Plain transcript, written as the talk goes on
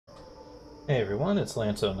Hey everyone, it's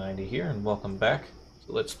Lanto90 here, and welcome back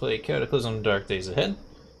to Let's Play Cataclysm Dark Days Ahead.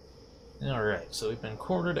 Alright, so we've been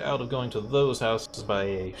cornered out of going to those houses by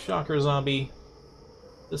a shocker zombie.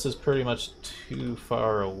 This is pretty much too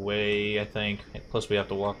far away, I think. Plus we have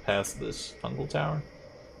to walk past this fungal tower.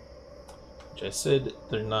 Which I said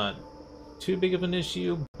they're not too big of an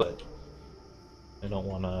issue, but I don't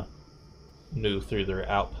want to move through their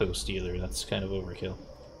outpost either. That's kind of overkill.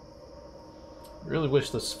 I really wish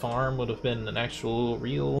this farm would have been an actual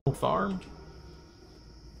real farm.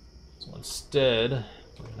 So instead,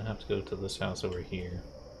 we're gonna have to go to this house over here.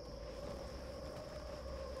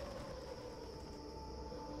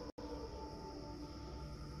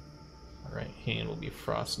 Our right hand will be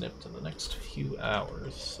frost nipped in the next few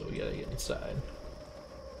hours, so we gotta get inside.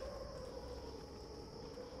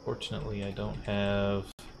 Fortunately, I don't have.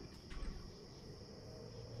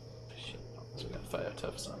 Shit, so we gotta fight a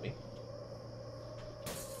tough zombie.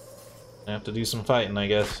 I have to do some fighting, I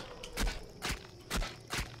guess.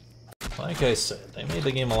 Like I said, they made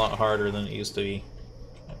the game a lot harder than it used to be.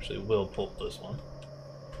 Actually, will pull this one.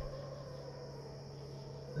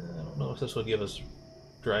 I don't know if this will give us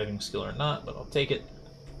driving skill or not, but I'll take it.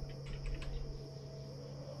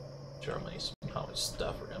 Sure, how much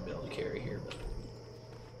stuff we're gonna be able to carry here, but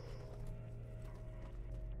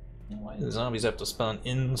why do the zombies have to spawn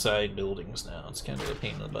inside buildings now? It's kind of a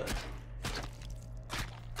pain in the butt.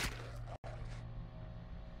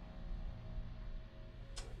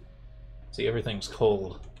 See, everything's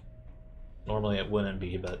cold. Normally it wouldn't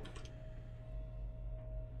be, but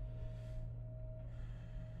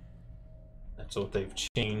that's what they've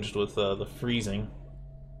changed with the freezing.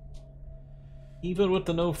 Even with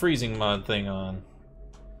the no freezing mod thing on,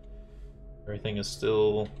 everything is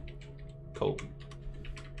still cold.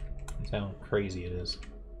 That's how crazy it is.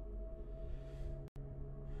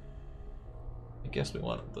 I guess we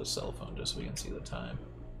wanted the cell phone just so we can see the time.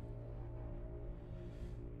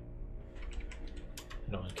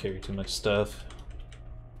 I don't want to carry too much stuff.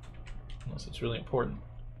 Unless it's really important.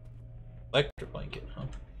 Electric blanket, huh?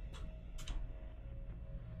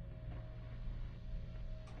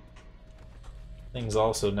 Things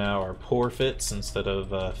also now are pour fits instead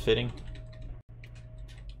of fitting.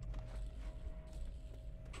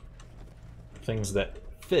 Things that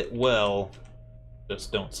fit well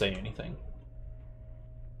just don't say anything.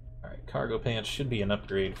 Alright, cargo pants should be an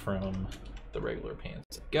upgrade from the regular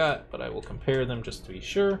pants I got, but I will compare them just to be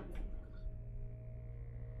sure.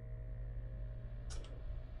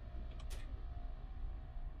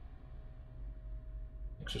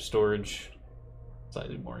 Extra storage,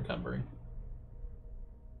 slightly more encumbering.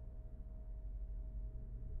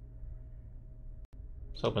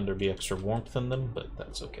 I was hoping there'd be extra warmth in them, but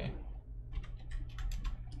that's okay.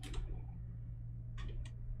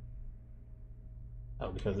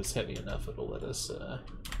 Oh, because it's heavy enough, it'll let us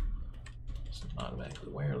just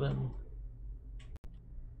automatically wear them.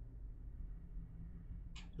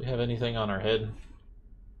 Do we have anything on our head?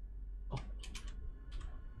 Oh.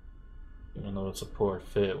 Even though it's a poor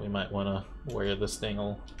fit, we might want to wear this dang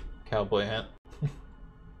old cowboy hat.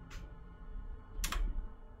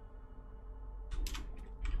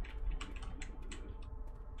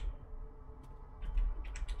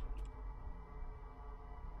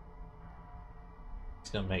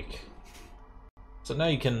 Gonna make so now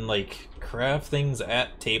you can like craft things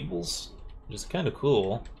at tables, which is kind of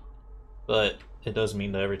cool, but it does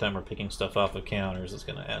mean that every time we're picking stuff off of counters it's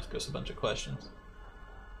gonna ask us a bunch of questions,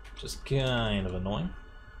 which is kind of annoying.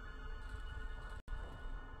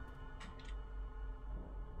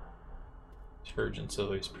 Detergent's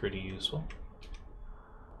always pretty useful.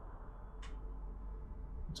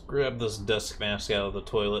 Let's grab this dust mask out of the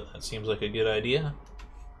toilet. That seems like a good idea.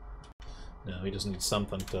 No, we just need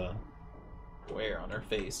something to wear on our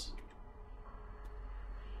face.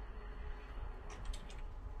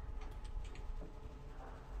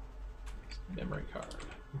 Memory card.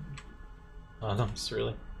 Oh, no,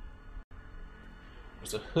 really?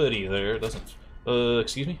 There's a hoodie there. It doesn't.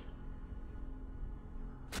 Excuse me?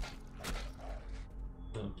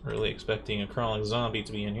 I'm really expecting a crawling zombie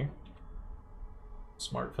to be in here.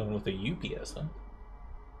 Smartphone with a UPS, huh?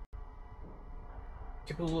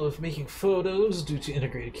 Capable of making photos due to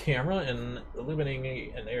integrated camera and illuminating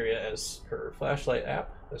an area as per flashlight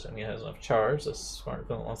app. This only has enough charge. This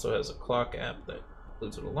smartphone also has a clock app that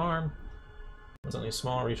includes an alarm. It's only a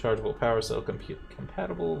small rechargeable power cell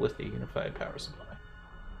compatible with a unified power supply.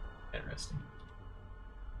 Interesting.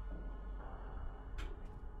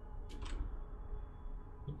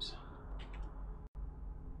 Oops.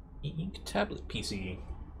 E-ink tablet PC.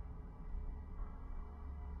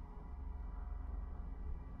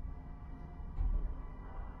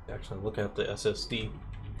 Actually, look at the SSD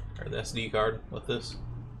or the SD card with this.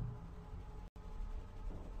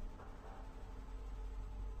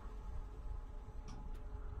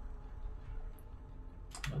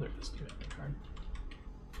 Another SD memory card.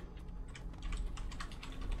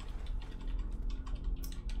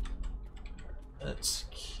 Let's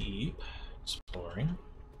keep exploring.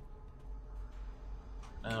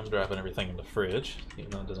 Now I'm dropping everything in the fridge,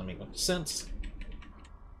 even though it doesn't make much sense.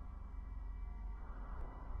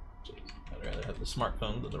 I'd rather have the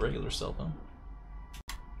smartphone than the regular cell phone.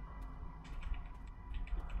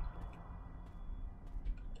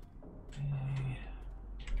 Okay.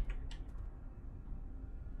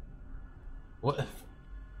 What?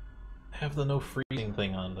 Have the no freezing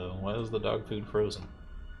thing on though. Why is the dog food frozen?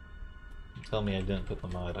 Tell me I didn't put the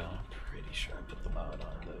mod on. I'm pretty sure I put the mod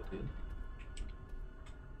on though, dude.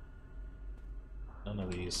 None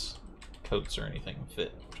of these coats or anything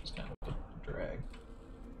fit, which is kind of a drag.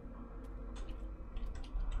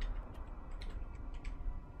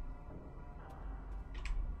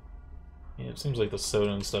 Yeah, it seems like the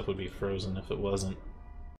soda and stuff would be frozen if it wasn't.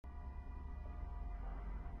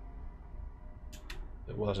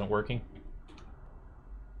 It wasn't working.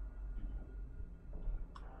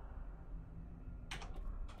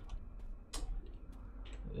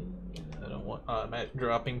 I don't want automatic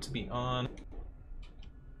dropping to be on.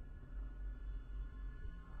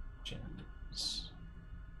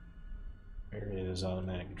 Where is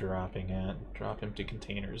automatic dropping at? Drop empty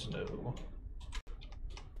containers, no.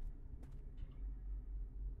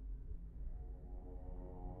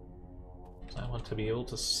 I want to be able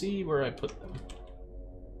to see where I put them.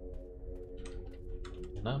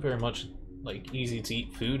 Not very much, like, easy to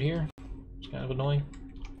eat food here. It's kind of annoying.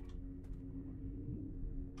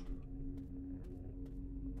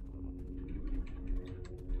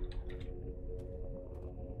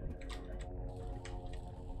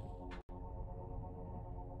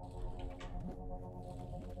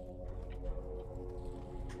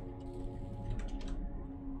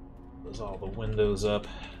 Close all the windows up.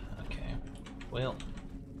 Okay, well.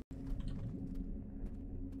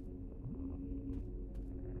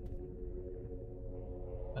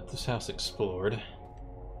 Got this house explored.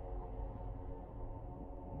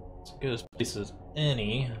 It's as good a place as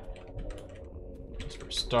any, just for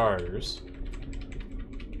starters.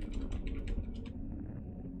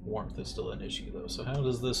 Warmth is still an issue though, so how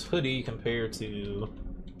does this hoodie compare to...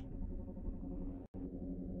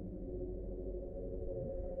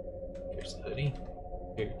 Here's the hoodie,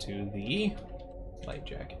 compared to the light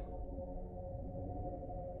jacket.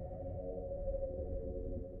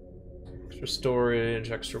 Extra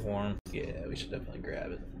storage, extra warmth, yeah, we should definitely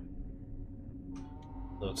grab it.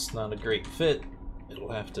 Though it's not a great fit,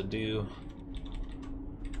 it'll have to do.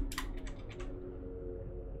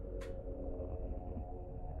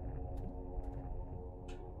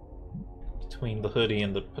 Between the hoodie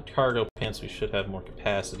and the cargo pants, we should have more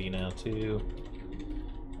capacity now, too.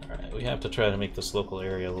 Alright, we have to try to make this local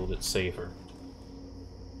area a little bit safer.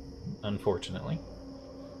 Unfortunately.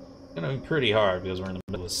 It's gonna be pretty hard because we're in the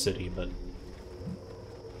middle of the city, but...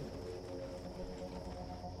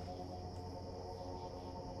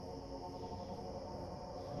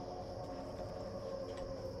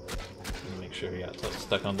 Make sure you got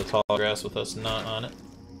stuck on the tall grass with us not on it.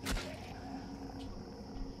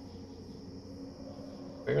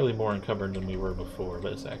 Barely more encumbered than we were before,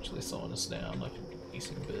 but it's actually slowing us down like a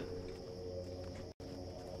decent bit.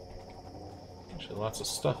 Actually, lots of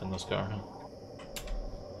stuff in this car, huh?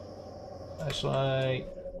 Flashlight.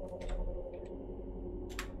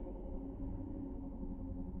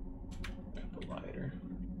 Grab a lighter.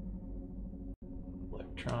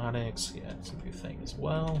 Electronics, yeah, it's a new thing as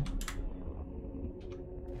well.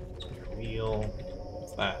 Spare wheel.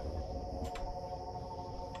 What's that?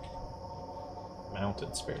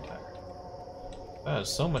 Mounted spare tire. There's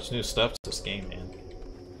so much new stuff to this game, man.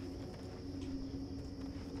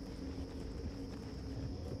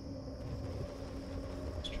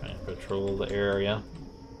 Just trying to patrol the area.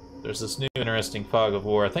 There's this new interesting fog of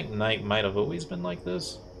war. I think night might have always been like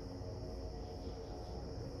this.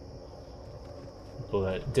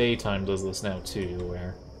 But daytime does this now too,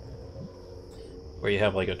 where you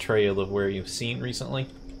have like a trail of where you've seen recently.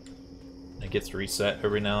 It gets reset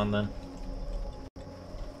every now and then.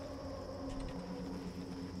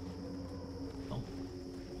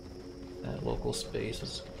 Local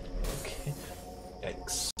spaces. Okay.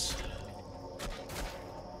 Yikes.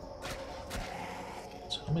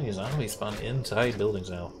 So many zombies spawn inside buildings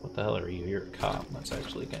now. What the hell are you? You're a cop. That's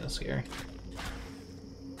actually kind of scary.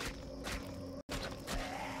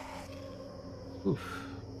 Oof.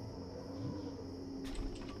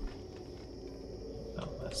 Oh,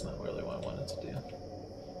 that's That's not really what I wanted to do.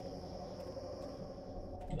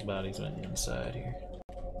 The bodies went inside here.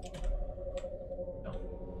 No.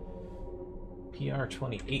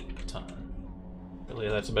 PR-28 baton. Really,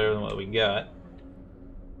 that's better than what we got.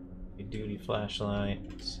 A duty flashlight.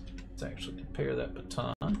 Let's actually compare that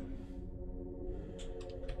baton.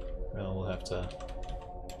 Well, we'll have to...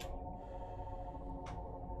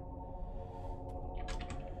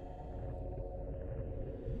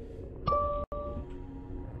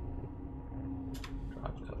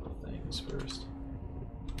 drop a couple things first.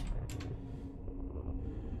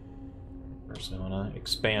 First, I want to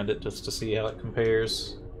expand it just to see how it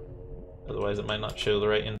compares. Otherwise, it might not show the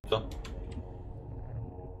right info.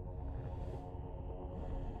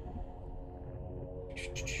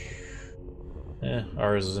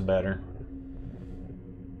 Ours is better.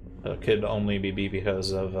 It could only be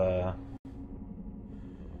because of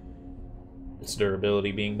its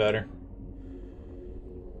durability being better.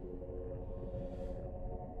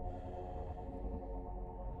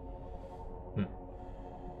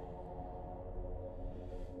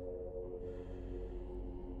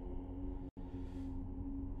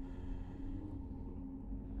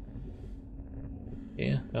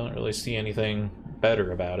 Yeah, I don't really see anything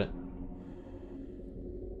better about it.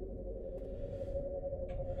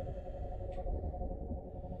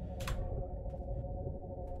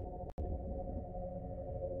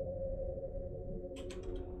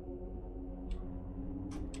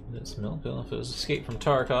 This milk pill, if it was escape from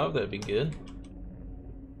Tarkov, that'd be good.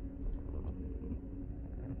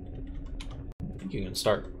 I think you can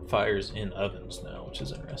start fires in ovens now, which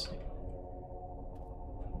is interesting.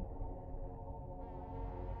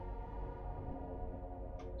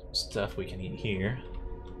 Stuff we can eat here.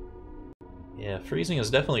 Yeah, freezing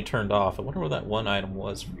is definitely turned off. I wonder where that one item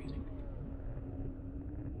was freezing.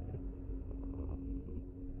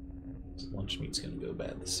 This lunch meat's gonna go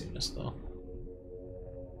bad the soonest, though.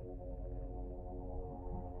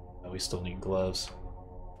 Oh, we still need gloves.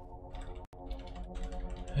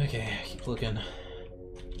 Okay, keep looking.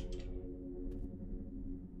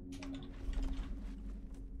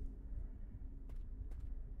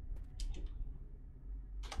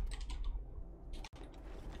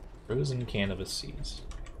 Frozen cannabis seeds.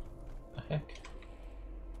 The heck?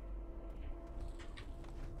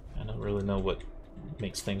 I don't really know what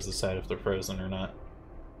makes things decide if they're frozen or not.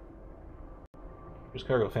 There's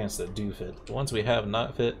cargo pants that do fit. The ones we have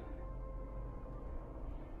not fit.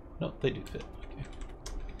 No, they do fit. Okay.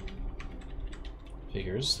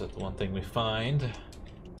 Figures that the one thing we find is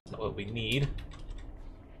not what we need.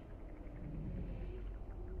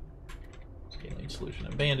 Scaling solution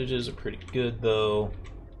and bandages are pretty good though.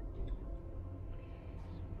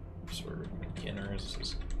 Sort of beginners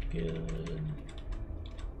is good.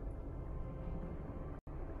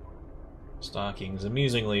 Stockings.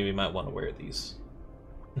 Amusingly, we might want to wear these.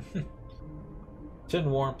 Fin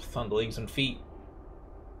warmth on the legs and feet.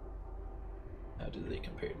 How do they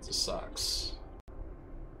compare to socks?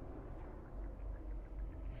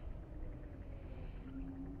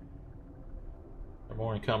 They're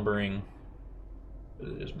more encumbering, but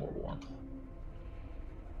it is more warmth.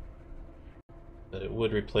 But it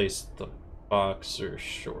would replace the boxer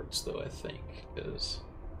shorts, though, I think, because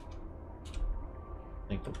I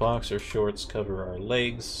think the boxer shorts cover our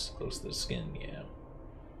legs close to the skin, yeah.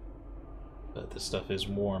 But this stuff is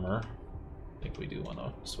warmer. I think we do want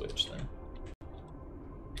to switch then.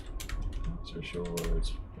 Boxer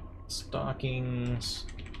shorts, stockings.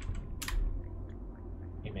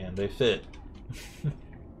 Hey man, they fit.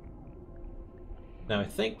 Now I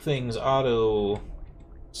think things auto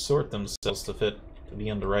sort themselves to fit to be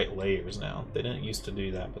on the right layers now. They didn't used to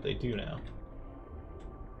do that, but they do now.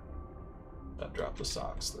 I'll drop the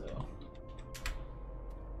socks though.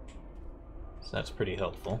 So that's pretty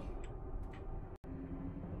helpful.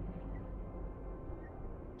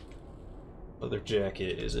 Leather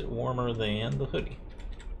jacket, is it warmer than the hoodie?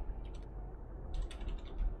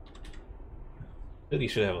 Hoodie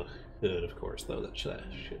should have a hood, of course, though. That should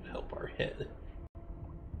help our head.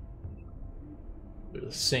 They're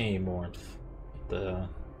the same warmth. The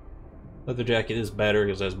leather jacket is better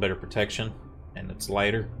because it has better protection and it's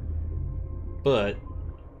lighter. But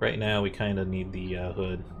right now we kind of need the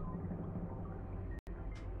hood.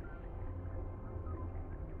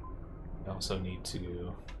 We also need to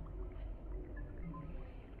do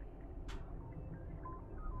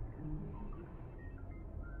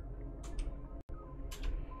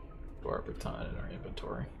our baton in our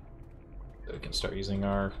inventory. So we can start using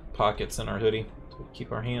our pockets in our hoodie to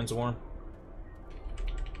keep our hands warm.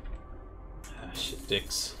 Ah, shit,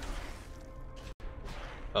 dicks.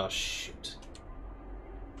 Oh, shoot.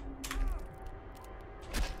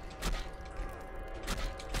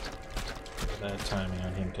 Bad timing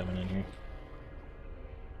on him coming in here.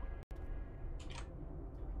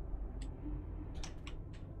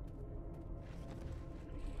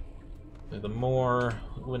 The more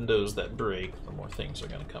windows that break, the more things are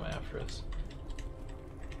going to come after us.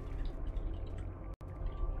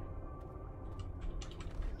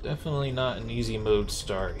 Definitely not an easy mode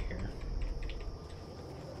start here.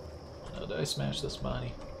 Oh, did I smash this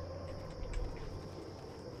body?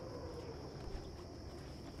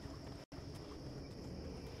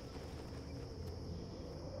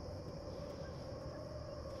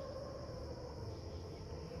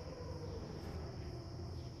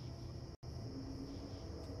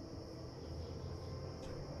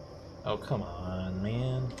 Oh, come on,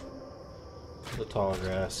 man. The tall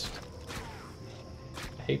grass.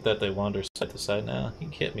 I hate that they wander side to side now. He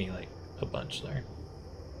hit me like a bunch there.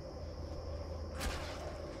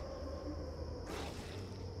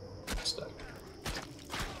 Stuck.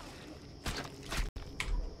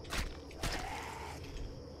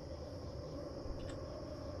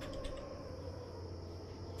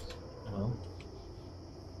 Well.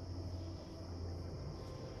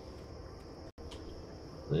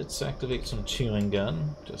 Let's activate some chewing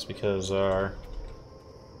gun, just because our...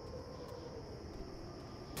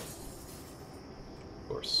 Of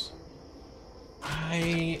course.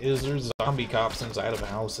 Why is there zombie cops inside of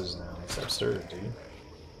houses now? It's absurd, dude.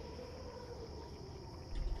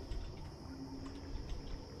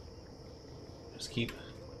 Just keep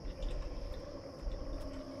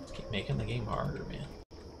making the game harder, man.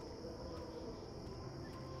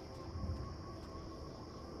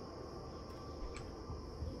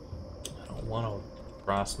 Want to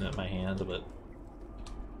frostnet my hand, but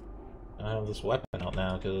I have this weapon out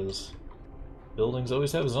now because buildings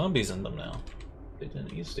always have zombies in them now. They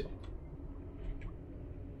didn't used to.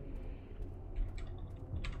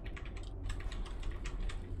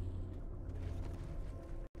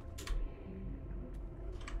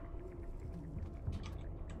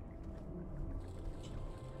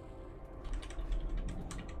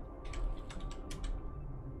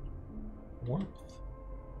 Warmth.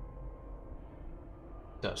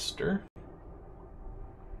 Duster.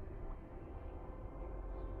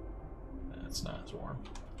 That's not as warm.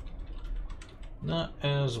 Not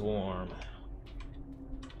as warm.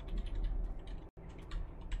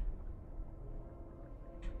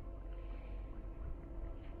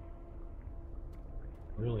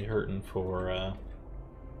 Really hurting for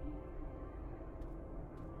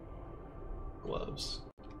gloves.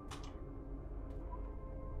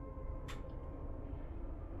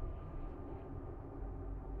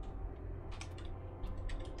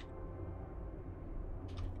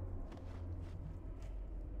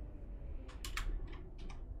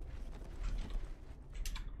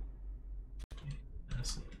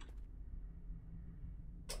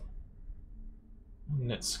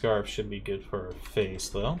 Knit scarf should be good for her face,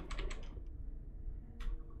 though.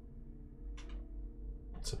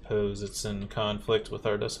 Suppose it's in conflict with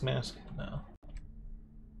our dust mask? No.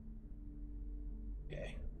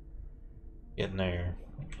 Okay. Getting there.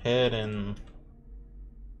 Head and...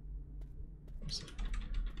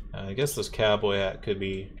 I guess this cowboy hat could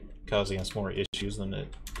be causing us more issues than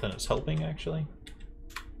it's helping, actually.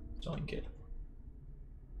 Sewing kit.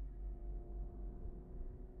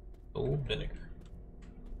 Old vinegar.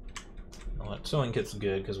 Well, that sewing kit's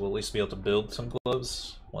good because we'll at least be able to build some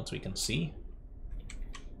gloves once we can see.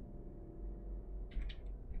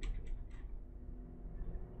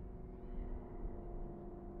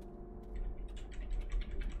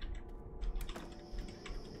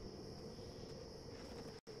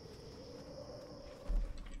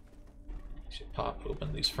 Should pop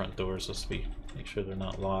open these front doors just to make sure they're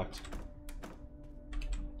not locked.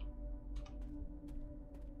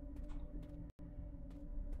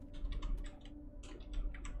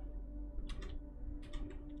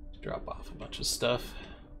 Drop off a bunch of stuff.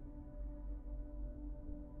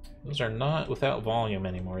 Those are not without volume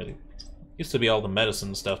anymore. It used to be all the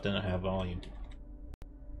medicine stuff didn't have volume.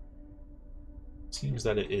 Seems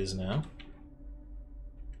that it is now.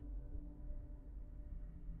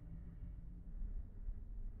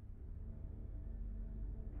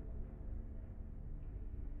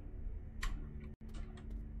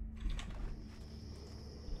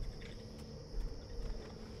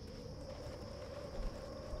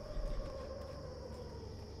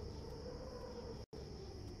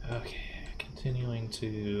 Okay, continuing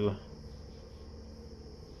to...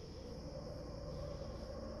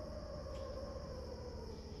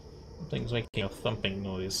 Something's making a thumping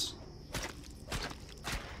noise.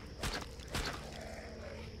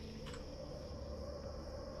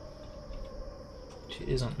 Which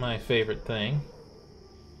isn't my favorite thing.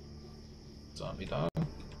 Zombie dog.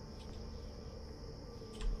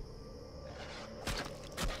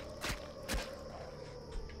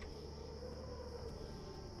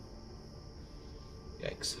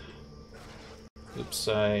 Yikes. Oops,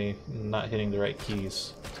 I'm not hitting the right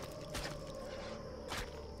keys.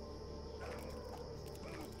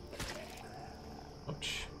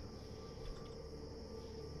 Ouch.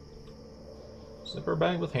 Zipper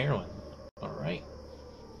bag with heroin. Alright.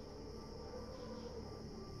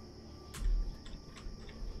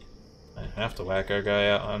 I have to whack our guy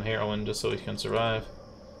out on heroin just so he can survive.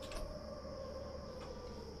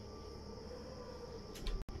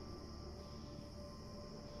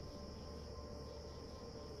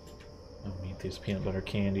 I'll eat these peanut butter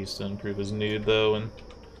candies to improve his mood though, and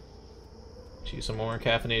chew some more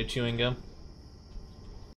caffeinated chewing gum.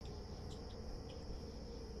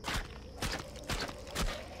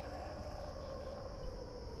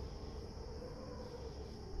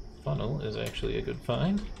 Funnel is actually a good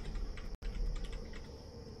find.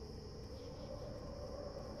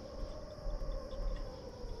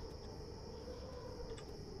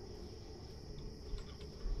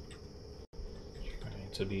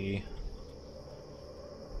 Trying to be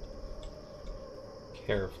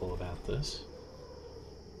careful about this.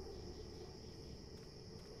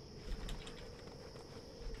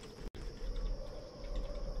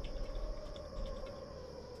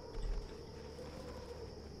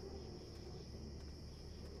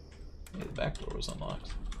 Yeah, the back door was unlocked.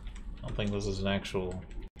 I don't think this is an actual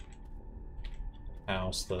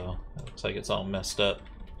house though. It looks like it's all messed up.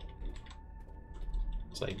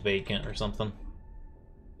 It's like vacant or something.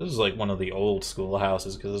 This is like one of the old school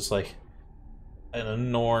houses because it's like an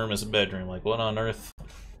enormous bedroom. Like, what on earth?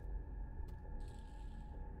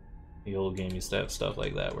 The old game used to have stuff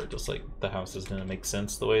like that where just like the houses didn't make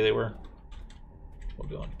sense the way they were. We'll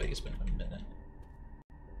go in the basement in a minute.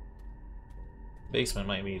 Basement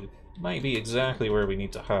might be exactly where we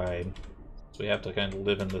need to hide. So we have to kind of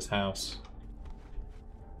live in this house.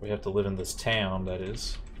 We have to live in this town, that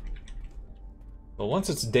is. But once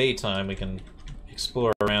it's daytime, we can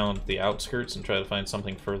explore around the outskirts and try to find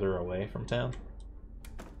something further away from town.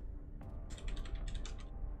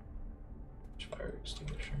 Fire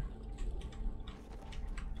extinguisher.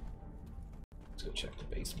 Let's go check the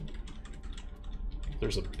basement. If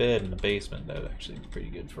there's a bed in the basement, that would actually be pretty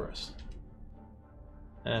good for us.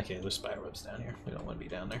 Okay, there's spiderwebs down here. We don't want to be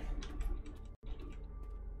down there.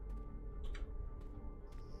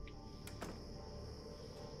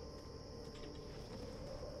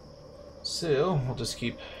 So, we'll just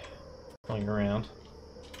keep going around.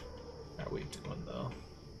 How are we doing, though?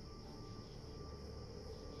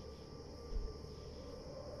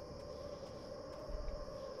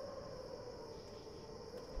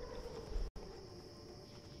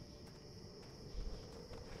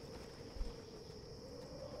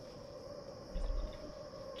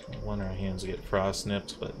 Don't want our hands to get frost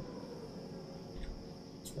nipped, but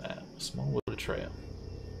what's that? A small wood trail.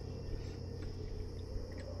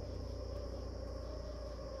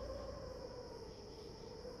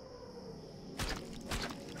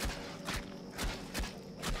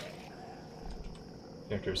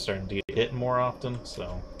 Character's starting to get hit more often,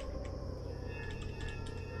 so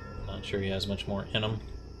not sure he has much more in him.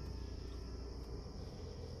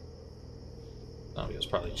 Zombie was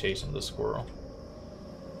probably chasing the squirrel.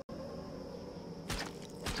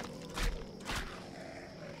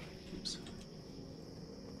 Oops.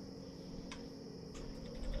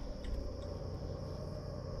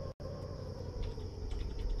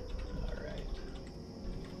 Alright.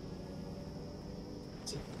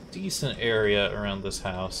 It's a decent area around this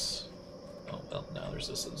house. Oh, well, now there's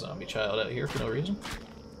this zombie child out here for no reason.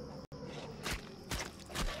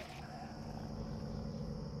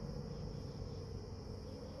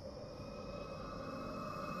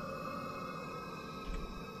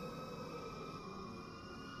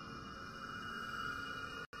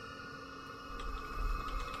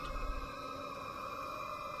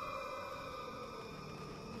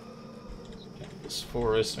 This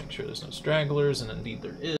forest, make sure there's no stragglers, and indeed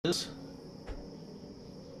there is.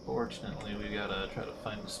 Fortunately, we gotta try to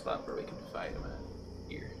find a spot where we can fight him at.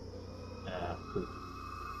 Here. Ah, poop.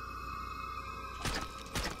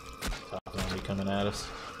 Top zombie coming at us.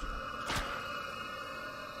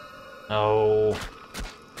 No.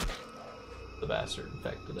 The bastard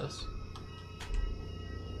infected us.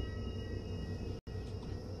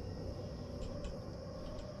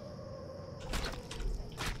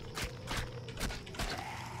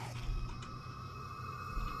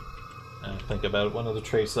 Think about it. One of the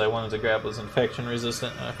traits that I wanted to grab was infection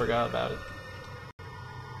resistant, and I forgot about it.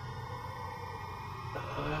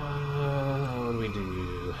 What do we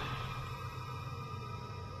do?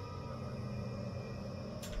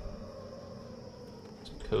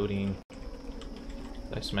 coating.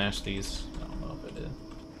 Did I smash these? I don't know if I did.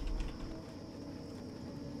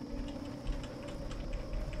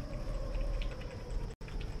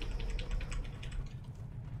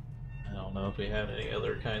 I don't know if we have any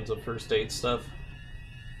other kinds of first aid stuff.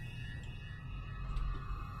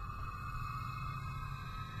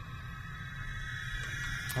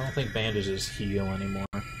 I don't think bandages heal anymore.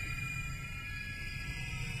 This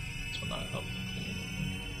will not help.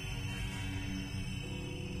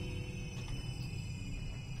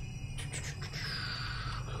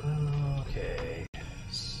 Okay.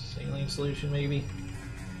 Saline solution, maybe?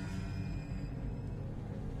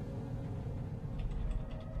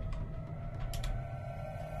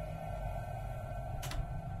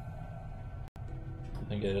 I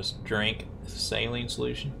think I just drank saline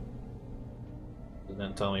solution. It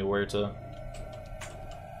didn't tell me where to.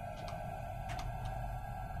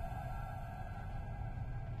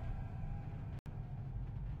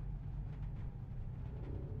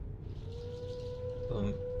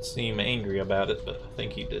 Doesn't seem angry about it, but I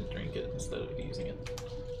think he did drink it instead of using it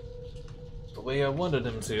the way I wanted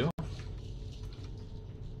him to.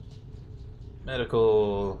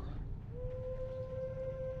 Medical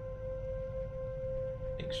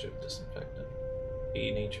makeshift disinfectant.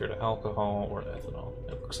 Denatured alcohol or ethanol.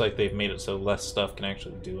 It looks like they've made it so less stuff can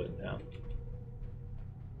actually do it now.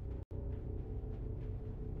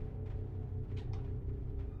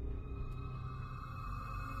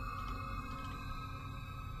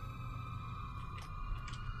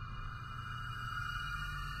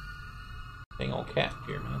 Dang old cat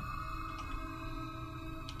here, man.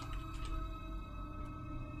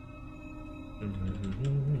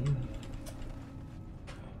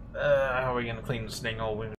 How are we gonna clean this dang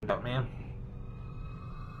old wound up, man?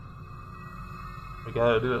 We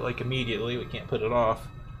gotta do it like immediately, we can't put it off.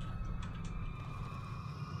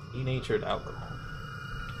 Denatured alcohol.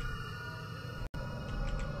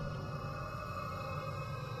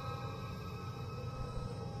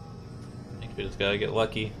 I think we just gotta get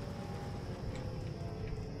lucky.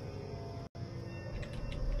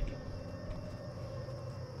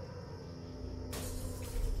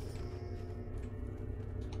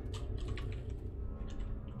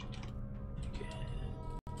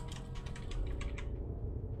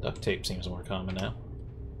 Duct tape seems more common now.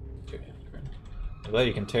 I'm glad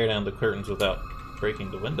you can tear down the curtains without breaking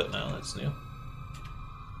the window now, that's new.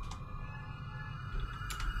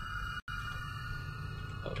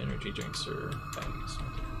 Oh, energy drinks are baggies.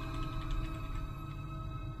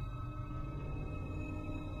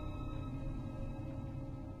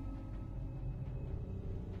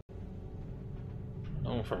 I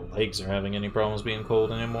don't know if our legs are having any problems being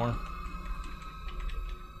cold anymore.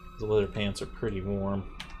 The leather pants are pretty warm.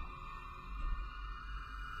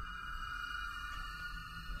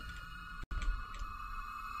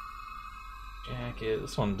 Jacket,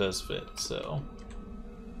 this one does fit, so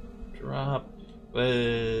drop.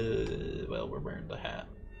 Well, we're wearing the hat.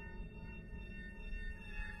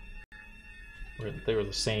 They were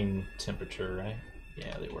the same temperature, right?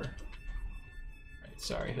 Yeah, they were. Right,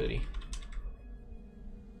 sorry, hoodie.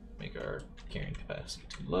 Make our carrying capacity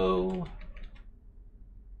too low.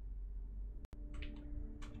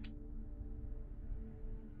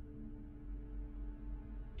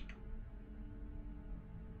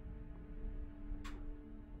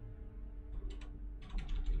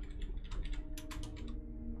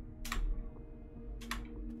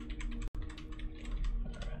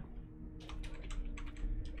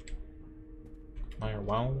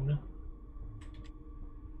 Marijuana.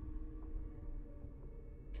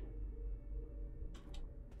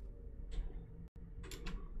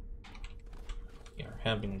 We are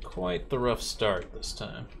having quite the rough start this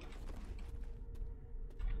time.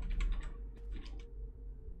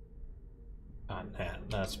 Cotton hat,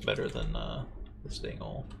 that's better than this dang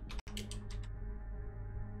old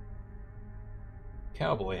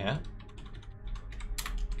cowboy hat.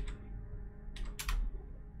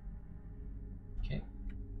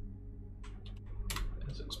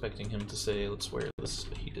 Expecting him to say, let's wear this,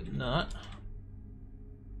 but he did not.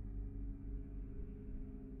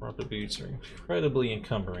 Rubber boots are incredibly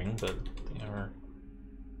encumbering, but they are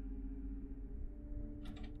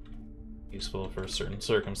useful for certain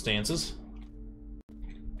circumstances.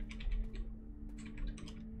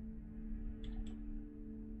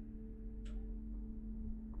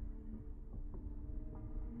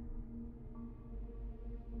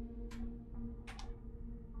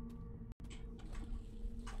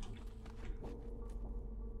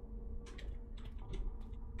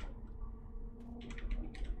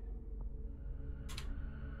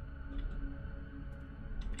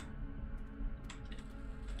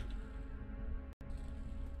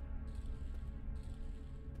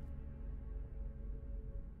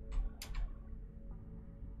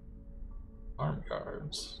 Arm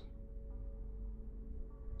cards.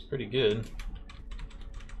 It's pretty good.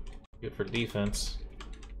 Good for defense.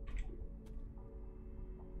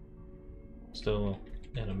 Still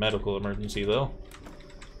in a medical emergency though,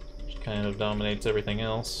 which kind of dominates everything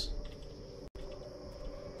else.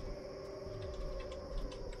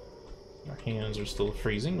 Our hands are still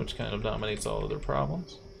freezing, which kind of dominates all other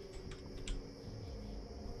problems.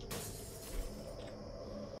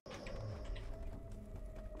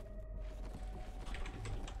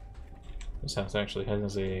 This house actually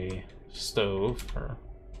has a stove, or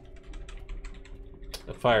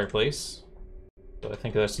a fireplace, but I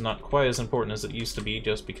think that's not quite as important as it used to be,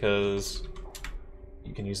 just because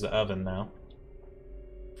you can use the oven now.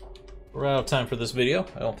 We're out of time for this video.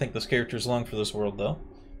 I don't think this character is long for this world, though.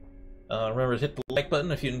 Remember to hit the like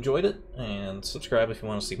button if you enjoyed it, and subscribe if you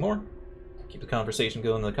want to see more. Keep the conversation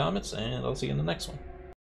going in the comments, and I'll see you in the next one.